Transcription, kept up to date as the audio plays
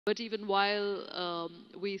But even while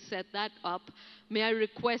we set that up, may I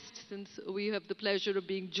request, since we have the pleasure of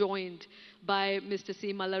being joined by Mr.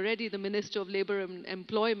 C. Mallareddy, the Minister of Labour and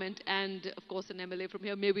Employment, and of course an MLA from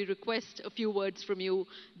here, may we request a few words from you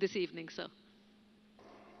this evening, sir?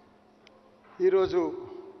 ఈరోజు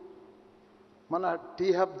మన tea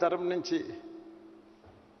hub Dharam నుంచి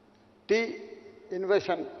tea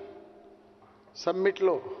ఇన్వెషన్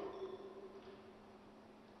సమ్మిట్లో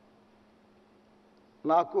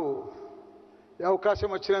నాకు ఈ అవకాశం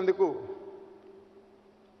వచ్చినందుకు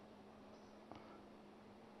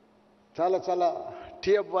చాలా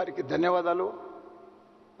tea hub వారికి ధన్యవాదాలు.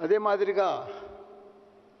 అదే మాదిరిగా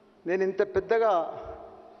నేను ఇంత పెద్దగా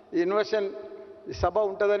ఈ ఇన్వెషన్ ఈ సభ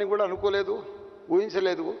ఉంటుందని కూడా అనుకోలేదు,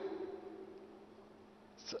 ఊహించలేదు.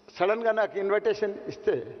 సడన్గా నాకు ఇన్విటేషన్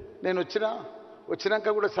ఇస్తే నేను వచ్చినాక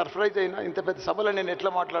కూడా సర్ప్రైజ్ అయినా, ఇంత పెద్ద సభలో నేను ఎట్లా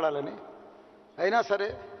మాట్లాడాలని. అయినా సరే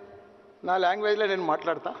నా లాంగ్వేజ్లో నేను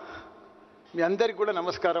మాట్లాడతా. మీ అందరికీ కూడా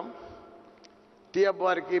నమస్కారం. టీ హబ్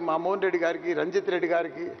వారికి, మా మోహన్ రెడ్డి గారికి, రంజిత్ రెడ్డి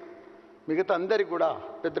గారికి, మిగతా అందరికీ కూడా,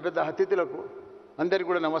 పెద్ద అతిథులకు అందరికీ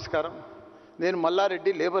కూడా నమస్కారం. నేను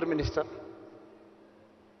Mallareddy, labour minister.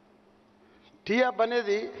 Tea hub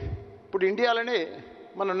అనేది ఇప్పుడు ఇండియాలోనే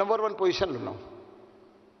మనం నెంబర్ 1 పొజిషన్లో ఉన్నాం.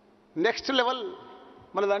 Next level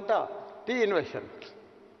మనదంట tea ఇన్వెషన్.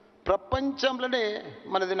 ప్రపంచంలోనే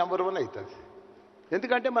మనది నెంబర్ 1 అవుతుంది.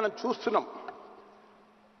 ఎందుకంటే మనం చూస్తున్నాం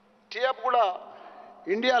టీ హబ్ కూడా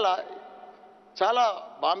ఇండియాలో చాలా,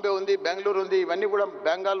 బాంబే ఉంది, బెంగళూరు ఉంది, ఇవన్నీ కూడా,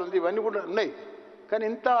 బెంగాల్ ఉంది, ఇవన్నీ కూడా ఉన్నాయి. కానీ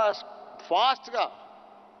ఇంత ఫాస్ట్గా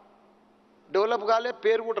డెవలప్ కాలే,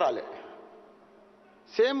 పేరు కూడా రాలే.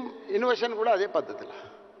 సేమ్ ఇన్నోవేషన్ కూడా అదే పద్ధతిలో.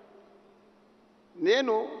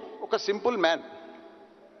 నేను ఒక సింపుల్ మ్యాన్.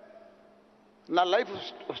 నా లైఫ్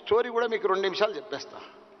స్టోరీ కూడా మీకు 2 నిమిషాలు చెప్పేస్తా.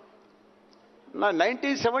 నా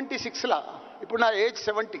 1976లో, ఇప్పుడు నా ఏజ్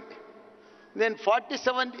 70, నేను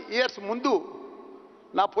 47 ఇయర్స్ ముందు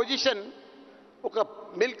నా పొజిషన్ ఒక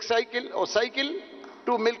మిల్క్ సైకిల్, ఓ సైకిల్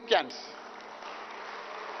 2 మిల్క్ క్యాన్స్,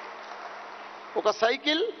 ఒక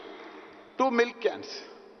సైకిల్ 2 మిల్క్ క్యాన్స్,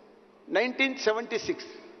 1976.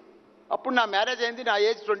 అప్పుడు నా మ్యారేజ్ అయింది, నా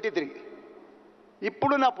ఏజ్ 23.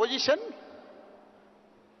 ఇప్పుడు నా position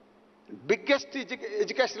biggest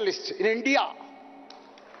educationalist in India.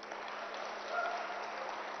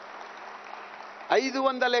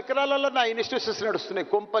 500 ఎకరాలలో నా ఇన్స్టిట్యూషన్స్ నడుస్తున్నాయి.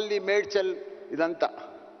 కొంపల్లి, మేడ్చల్, ఇదంతా.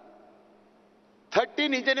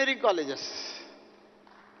 13 engineering colleges,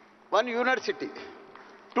 1 university,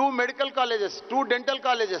 2 medical colleges, 2 dental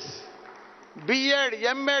colleges, BEd,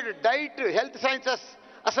 MEd, diet, health sciences.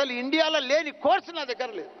 అసలు ఇండియాలో లేని కోర్సు నా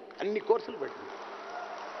దగ్గర లేదు. అన్ని కోర్సులు పెట్టింది.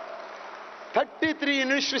 33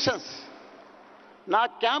 ఇన్స్టిట్యూషన్స్. నా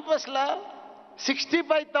క్యాంపస్లో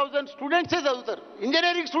 65,000 స్టూడెంట్సే చదువుతారు.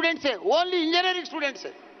 Engineering స్టూడెంట్సే, only engineering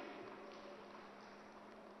స్టూడెంట్సే.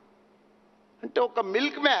 అంటే ఒక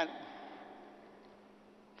మిల్క్ మ్యాన్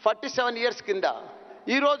 47 ఇయర్స్ కింద,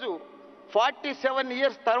 ఈరోజు 47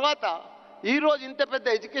 ఇయర్స్ తర్వాత ఈరోజు ఇంత పెద్ద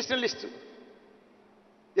ఎడ్యుకేషనలిస్ట్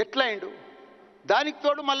ఎట్లా అయిండు? దానికి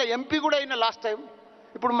తోడు మళ్ళీ ఎంపీ కూడా అయినా లాస్ట్ టైం.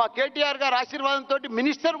 ఇప్పుడు మా కేటీఆర్ గారు ఆశీర్వాదంతో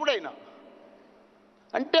మినిస్టర్ కూడా అయినా.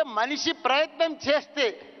 అంటే మనిషి ప్రయత్నం చేస్తే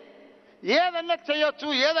ఏదన్నా చేయొచ్చు,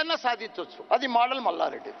 ఏదన్నా సాధించవచ్చు. అది మోడల్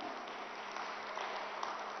మల్లారెడ్డి.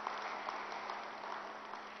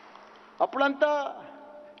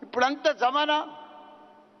 ఇప్పుడంతా జమానా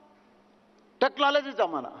టెక్నాలజీ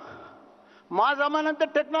జమానా. మా జమానా అంతా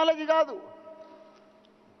టెక్నాలజీ కాదు,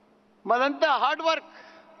 మాదంతా హార్డ్ వర్క్,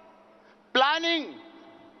 ప్లానింగ్,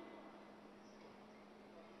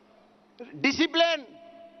 డిసిప్లిన్.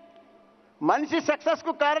 మనిషి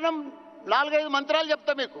సక్సెస్కు కారణం 4-5 మంత్రాలు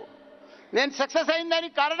చెప్తా మీకు. నేను సక్సెస్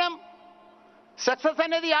అయిందానికి కారణం, సక్సెస్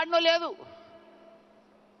అనేది యాడ్నో లేదు.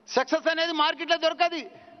 సక్సెస్ అనేది మార్కెట్లో దొరకది.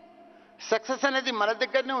 సక్సెస్ అనేది మన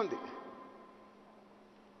దగ్గరనే ఉంది.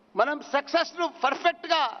 మనం సక్సెస్ను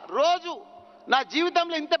పర్ఫెక్ట్గా రోజు, నా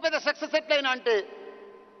జీవితంలో ఇంత పెద్ద సక్సెస్ ఎట్లయినా అంటే,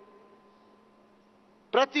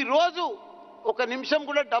 ప్రతిరోజు 1 నిమిషం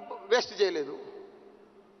కూడా డబ్బు వేస్ట్ చేయలేదు.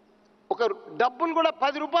 ఒక డబ్బులు కూడా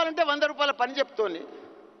 10 రూపాయలంటే 100 రూపాయల పని చెప్తోని,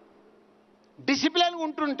 డిసిప్లిన్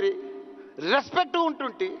ఉంటుంటే, రెస్పెక్ట్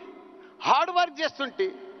ఉంటుంటే, హార్డ్ వర్క్ చేస్తుంటే,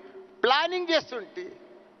 ప్లానింగ్ చేస్తుంటే,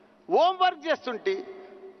 హోమ్ వర్క్ చేస్తుంటే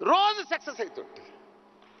రోజు సక్సెస్ అవుతుంటే.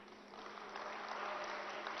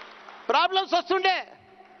 ప్రాబ్లమ్స్ వస్తుండే,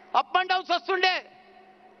 అప్ అండ్ డౌన్స్ వస్తుండే,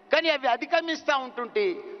 కానీ అవి అధిగమిస్తూ ఉంటుంటే,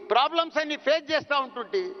 ప్రాబ్లమ్స్ అన్ని ఫేస్ చేస్తూ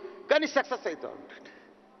ఉంటుంటే, కానీ సక్సెస్ అవుతూ ఉంటుంటే.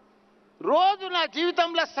 రోజు నా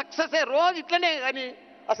జీవితంలో సక్సెస్ రోజు ఇట్లనే, కానీ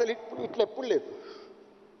అసలు ఇట్లా ఎప్పుడు లేదు.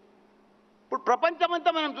 ఇప్పుడు ప్రపంచమంతా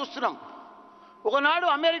మనం చూస్తున్నాం. ఒకనాడు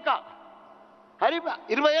అమెరికా హరి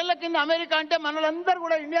 20 ఏళ్ల కింద అమెరికా అంటే మనలందరూ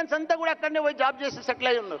కూడా ఇండియన్స్ అంతా కూడా అక్కడనే పోయి జాబ్ చేసి సెటిల్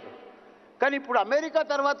అయి ఉన్నారు. కానీ ఇప్పుడు అమెరికా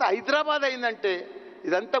తర్వాత హైదరాబాద్ అయిందంటే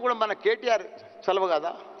ఇదంతా కూడా మన కేటీఆర్ చలవ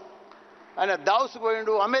కదా. ఆయన దావుస్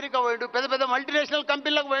పోయిండు, అమెరికా పోయిండు, పెద్ద పెద్ద మల్టీనేషనల్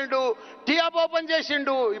కంపెనీలకు పోయిండు, టీ హబ్ ఓపెన్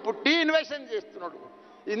చేసిండు, ఇప్పుడు టీ ఇన్వెస్ట్మెంట్ చేస్తున్నాడు.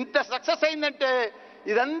 ఇంత సక్సెస్ అయిందంటే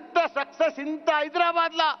ఇదంతా సక్సెస్ ఇంత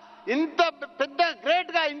హైదరాబాద్లో ఇంత పెద్ద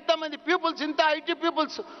గ్రేట్గా ఇంతమంది పీపుల్స్ ఇంత ఐటీ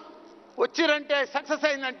పీపుల్స్ వచ్చిరంటే సక్సెస్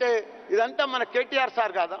అయిందంటే ఇదంతా మన కేటీఆర్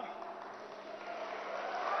సార్ కాదా.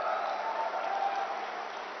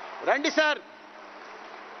 రండి sir,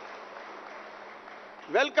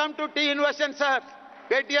 welcome to tea investment sir,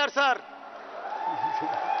 KTR sir.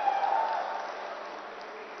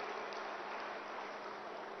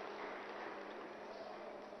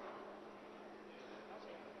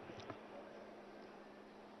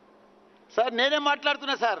 Sir నేనే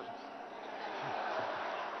మాట్లాడుతున్నా సార్.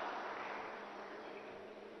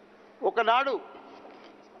 ఒకనాడు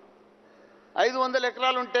 500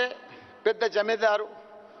 ఎకరాలుంటే పెద్ద జమీదారు,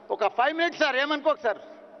 ఒక 5 మినిట్స్ సార్ ఏమనుకోకు సార్,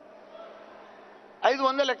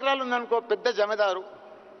 500 ఎకరాలు ఉందనుకో పెద్ద జమీదారు,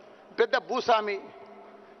 పెద్ద భూస్వామి,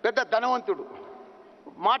 పెద్ద ధనవంతుడు.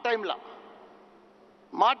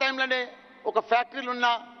 మా టైంలోనే ఒక ఫ్యాక్టరీలు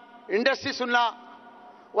ఉన్నా ఇండస్ట్రీస్ ఉన్నా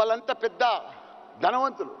వాళ్ళంతా పెద్ద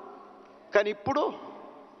ధనవంతులు. కానీ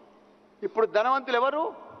ఇప్పుడు ధనవంతులు ఎవరు?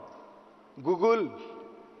 గూగుల్,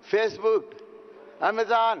 ఫేస్బుక్,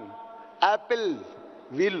 అమెజాన్, యాపిల్,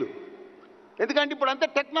 వీళ్ళు. ఎందుకంటే ఇప్పుడు అంతా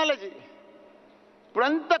టెక్నాలజీ,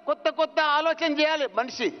 ఇప్పుడంతా కొత్త ఆలోచన చేయాలి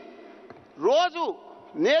మనిషి. రోజు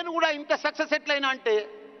నేను కూడా ఇంత సక్సెస్ ఎట్లయినా అంటే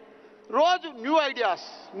రోజు new ideas,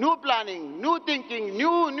 new planning, new thinking,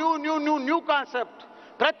 new concept,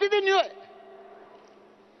 ప్రతిదీ న్యూ.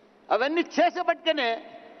 అవన్నీ చేసేబట్టుకనే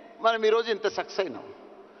మనం ఈరోజు ఇంత సక్సెస్ అయినాం.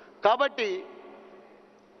 కాబట్టి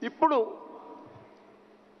ఇప్పుడు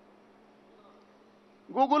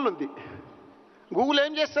గూగుల్ ఉంది. గూగుల్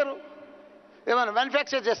ఏం చేస్తారు? ఏమైనా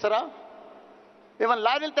మ్యానుఫ్యాక్చర్ చేస్తారా? ఏమైనా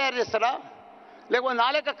లారీలు తయారు చేస్తాడా? లేకపోతే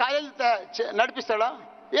నాలుక కాలేజీలు నడిపిస్తాడా?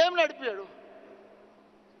 ఏం నడిపాడు?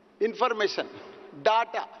 ఇన్ఫర్మేషన్,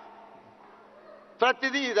 డాటా,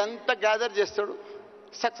 ప్రతిదీ ఇదంతా గ్యాదర్ చేస్తాడు,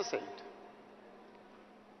 సక్సెస్ అయ్యాడు.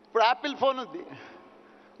 ఇప్పుడు యాపిల్ ఫోన్ ఉంది,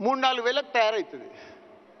 3-4 వేలకు తయారవుతుంది.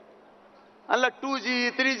 అందులో 2G,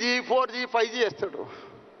 3G, 4G, 5G వేస్తాడు.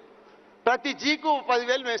 ప్రతి జీకు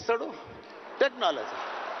 10,000 వేస్తాడు. టెక్నాలజీ.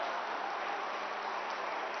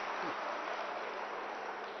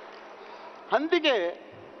 అందుకే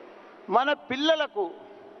మన పిల్లలకు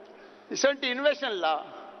ఇటువంటి ఇన్వెషన్లా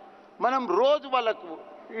మనం రోజు వాళ్ళకు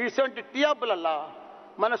ఇటువంటి టీఆప్లల్లా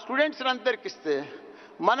మన స్టూడెంట్స్ని అందరికి ఇస్తే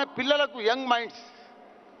మన పిల్లలకు యంగ్ మైండ్స్,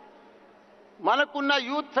 మనకున్న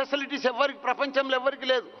యూత్ ఫెసిలిటీస్ ఎవరికి ప్రపంచంలో ఎవరికి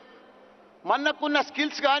లేదు. మనకున్న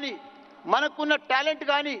స్కిల్స్ కానీ, మనకున్న టాలెంట్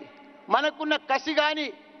కానీ, మనకున్న కసి కానీ,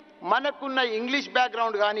 మనకున్న ఇంగ్లీష్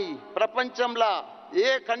బ్యాక్గ్రౌండ్ కానీ ప్రపంచంలో ఏ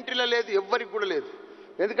కంట్రీలో లేదు, ఎవ్వరికి కూడా లేదు.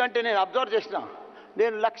 ఎందుకంటే నేను అబ్జర్వ్ చేసిన,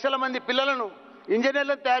 నేను లక్షల మంది పిల్లలను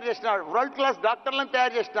ఇంజనీర్లను తయారు చేసిన, వరల్డ్ క్లాస్ డాక్టర్లను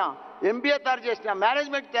తయారు చేసిన, MBA తయారు చేసిన,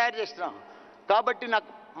 మేనేజ్మెంట్ తయారు చేసిన. కాబట్టి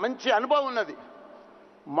నాకు మంచి అనుభవం ఉన్నది.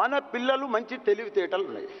 మన పిల్లలు మంచి తెలివితేటలు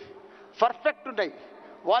ఉన్నాయి, పర్ఫెక్ట్ ఉన్నాయి.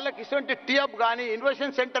 వాళ్ళకి ఇటువంటి టీఅప్ కానీ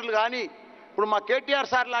ఇన్వెస్ట్మెంట్ సెంటర్లు కానీ ఇప్పుడు మా కేటీఆర్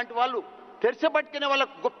సార్ లాంటి వాళ్ళు తెరిచబట్టుకునే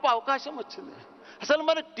వాళ్ళకు గొప్ప అవకాశం వచ్చింది. అసలు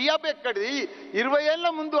మన టీఅప్ ఎక్కడిది? 20 ఏళ్ల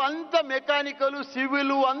ముందు అంత మెకానికల్,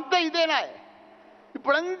 సివిల్ అంతా ఇదేనా?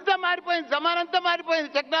 ఇప్పుడంతా మారిపోయింది, జమానంతా మారిపోయింది.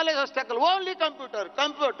 Technology వస్తాకలు only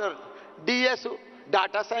computer, DS,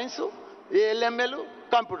 data science, ALML,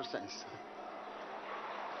 computer science.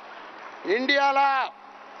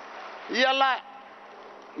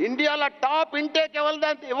 ఇండియాలో టాప్ ఇంటేక్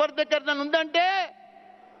ఎవరి దగ్గర ఉందంటే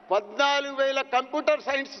 14,000 కంప్యూటర్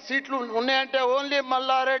సైన్స్ సీట్లు ఉన్నాయంటే ఓన్లీ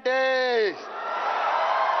మల్లారెడ్డి.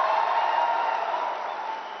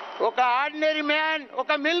 ఒక ఆర్డినరీ మ్యాన్,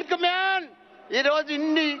 ఒక మిల్క్ మ్యాన్ ఈరోజు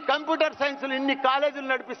ఇన్ని కంప్యూటర్ సైన్స్లు, ఇన్ని కాలేజీలు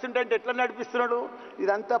నడిపిస్తుంటే ఎట్లా నడిపిస్తున్నాడు?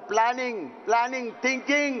 ఇదంతా ప్లానింగ్,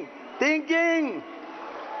 థింకింగ్.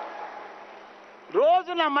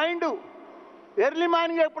 రోజు నా మైండ్ ఎర్లీ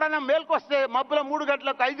మార్నింగ్ ఎప్పుడైనా మేల్కొస్తే మబ్బుల 3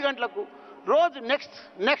 గంటలకు 5 గంటలకు రోజు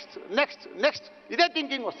నెక్స్ట్ ఇదే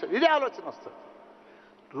థింకింగ్ వస్తుంది, ఇదే ఆలోచన వస్తుంది.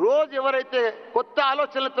 రోజు ఎవరైతే కొత్త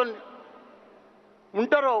ఆలోచనలతో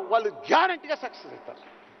ఉంటారో వాళ్ళు గ్యారంటీగా సక్సెస్ అవుతారు.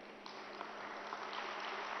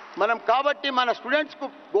 మనం కాబట్టి మన స్టూడెంట్స్కు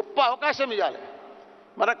గొప్ప అవకాశం ఇవ్వాలి.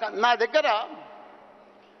 నా దగ్గర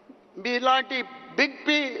మీలాంటి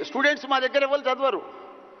బిగ్ స్టూడెంట్స్ మా దగ్గర ఎవరు చదవరు.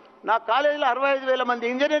 నా కాలేజీలో 65,000 మంది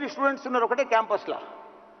ఇంజనీరింగ్ స్టూడెంట్స్ ఉన్నారు ఒకటే క్యాంపస్లో.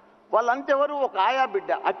 వాళ్ళంతెవరు? ఒక ఆయా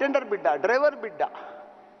బిడ్డ, అటెండర్ బిడ్డ, డ్రైవర్ బిడ్డ.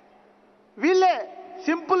 వీళ్ళే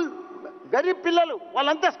సింపుల్ గరీబ్ పిల్లలు.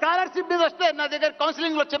 వాళ్ళంతా స్కాలర్షిప్ మీద వస్తే నా దగ్గర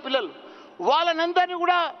కౌన్సిలింగ్లో వచ్చే పిల్లలు. వాళ్ళనందరినీ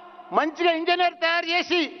కూడా మంచిగా ఇంజనీర్ తయారు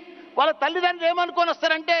చేసి వాళ్ళ తల్లిదండ్రులు ఏమనుకొని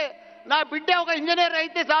వస్తారంటే నా బిడ్డ ఒక ఇంజనీర్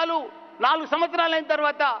అయితే చాలు 4 సంవత్సరాలు అయిన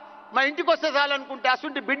తర్వాత మా ఇంటికి వస్తే చాలు అనుకుంటే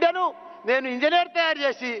అటువంటి బిడ్డను నేను ఇంజనీర్ తయారు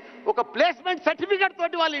చేసి ఒక ప్లేస్మెంట్ సర్టిఫికేట్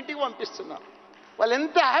తోటి వాళ్ళ ఇంటికి పంపిస్తున్నాను. వాళ్ళు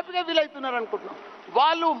ఎంత హ్యాపీగా ఫీల్ అవుతున్నారు అనుకుంటున్నాం.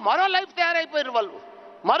 వాళ్ళు మరో లైఫ్ తయారైపోయారు, వాళ్ళు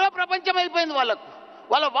మరో ప్రపంచం అయిపోయింది,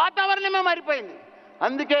 వాళ్ళ వాతావరణమే మారిపోయింది.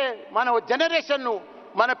 అందుకే మన జనరేషన్ను,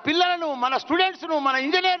 మన పిల్లలను, మన స్టూడెంట్స్ను, మన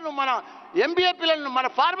ఇంజనీర్ను, మన ఎంబీఏ పిల్లలను, మన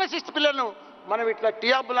ఫార్మసిస్ట్ పిల్లలను మనం ఇట్లా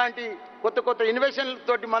టీఆబ్ లాంటి కొత్త కొత్త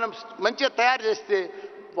ఇన్వెషన్లతోటి మనం మంచిగా తయారు చేస్తే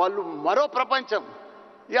వాళ్ళు మరో ప్రపంచం.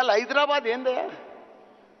 ఇవాళ హైదరాబాద్ ఏందయ్యా?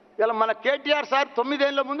 ఇలా మన కేటీఆర్ సార్ 9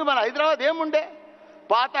 ఏళ్ల ముందు మన హైదరాబాద్ ఏముండే?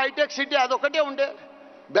 పాత హైటెక్ సిటీ అదొకటే ఉండే.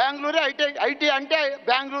 బెంగళూరే ఐటీ అంటే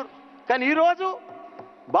బెంగళూరు. కానీ ఈరోజు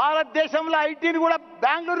భారతదేశంలో ఐటీని కూడా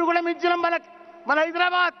బెంగళూరు కూడా మించిన మన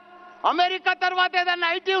హైదరాబాద్. అమెరికా తర్వాత ఏదన్నా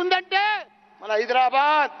ఐటీ ఉందంటే మన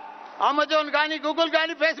హైదరాబాద్. అమెజాన్ కానీ, గూగుల్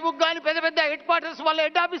కానీ, ఫేస్బుక్ కానీ పెద్ద పెద్ద హెడ్ క్వార్టర్స్ వాళ్ళ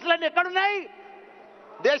హెడ్ ఆఫీసులన్నీ ఎక్కడున్నాయి?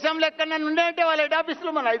 దేశంలో ఎక్కడన్నా ఉన్నాయంటే వాళ్ళ హెడ్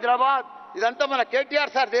ఆఫీసులు మన హైదరాబాద్. ఇదంతా మన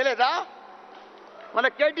కేటీఆర్ సార్ తేలేదా? మన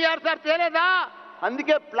కేటీఆర్ సార్ తేలేదా?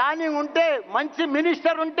 అందుకే ప్లానింగ్ ఉంటే, మంచి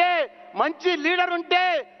మినిస్టర్ ఉంటే, మంచి లీడర్ ఉంటే,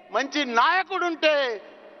 మంచి నాయకుడు ఉంటే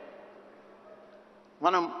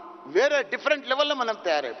మనం వేరే డిఫరెంట్ లెవెల్లో మనం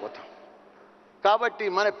తయారైపోతాం. కాబట్టి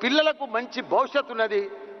మన పిల్లలకు మంచి భవిష్యత్తు ఉన్నది,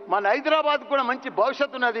 మన హైదరాబాద్ కూడా మంచి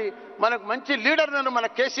భవిష్యత్తు ఉన్నది. మనకు మంచి లీడర్ ఉన్నారు, మన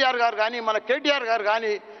కేసీఆర్ గారు కానీ, మన కేటీఆర్ గారు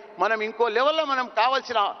కానీ. మనం ఇంకో లెవెల్లో మనం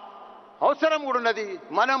కావాల్సిన అవసరం కూడా ఉన్నది.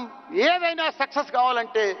 మనం ఏదైనా సక్సెస్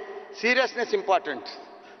కావాలంటే సీరియస్నెస్ ఇంపార్టెంట్,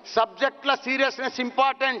 సబ్జెక్ట్ల సీరియస్నెస్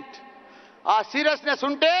ఇంపార్టెంట్. ఆ సీరియస్నెస్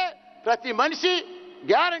ఉంటే ప్రతి మనిషి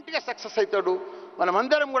గ్యారంటీగా సక్సెస్ అవుతాడు.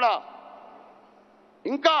 మనమందరం కూడా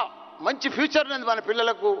ఇంకా మంచి ఫ్యూచర్ ఉన్నది మన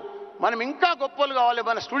పిల్లలకు. మనం ఇంకా గొప్పలు కావాలి,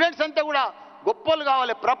 మన స్టూడెంట్స్ అంతా కూడా గొప్పలు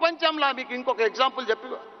కావాలి ప్రపంచంలో. మీకు ఇంకొక ఎగ్జాంపుల్ చెప్పి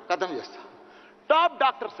కథం చేస్తా. టాప్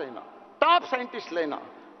డాక్టర్స్ అయినా, టాప్ సైంటిస్టులు అయినా,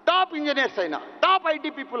 టాప్ ఇంజనీర్స్ అయినా, టాప్ ఐటీ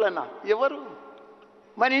పీపుల్ అయినా ఎవరు?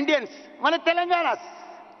 మన ఇండియన్స్, మన తెలంగాణ.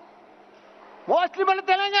 మోస్ట్లీ మన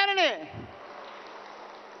తెలంగాణనే.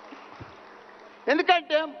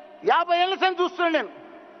 ఎందుకంటే 50 ఏళ్ళ సంది చూస్తున్నాను నేను.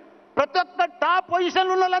 ప్రతి ఒక్క టాప్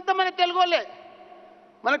పొజిషన్లో ఉన్న వాళ్ళంతా మన తెలుగు వాళ్ళే.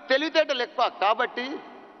 మనకు తెలివితేటలు ఎక్కువ కాబట్టి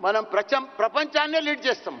మనం ప్రపంచాన్నే లీడ్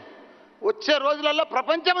చేస్తాం. వచ్చే రోజులలో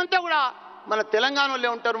ప్రపంచం అంతా కూడా మన తెలంగాణలో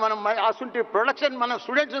ఉంటారు. మనం అసంటి ప్రొడక్షన్ మనం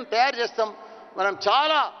స్టూడెంట్స్ని తయారు చేస్తాం. మనం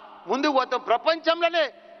చాలా ముందుకు పోతాం ప్రపంచంలోనే.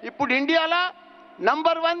 ఇప్పుడు ఇండియాలో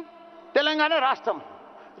నంబర్ 1 తెలంగాణ రాష్ట్రం.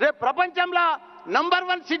 రేపు ప్రపంచంలో నంబర్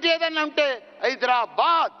 1 సిటీ ఏదైనా ఉంటే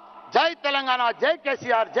హైదరాబాద్. జై తెలంగాణ, జై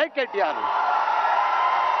కేసీఆర్, జై కేటీఆర్.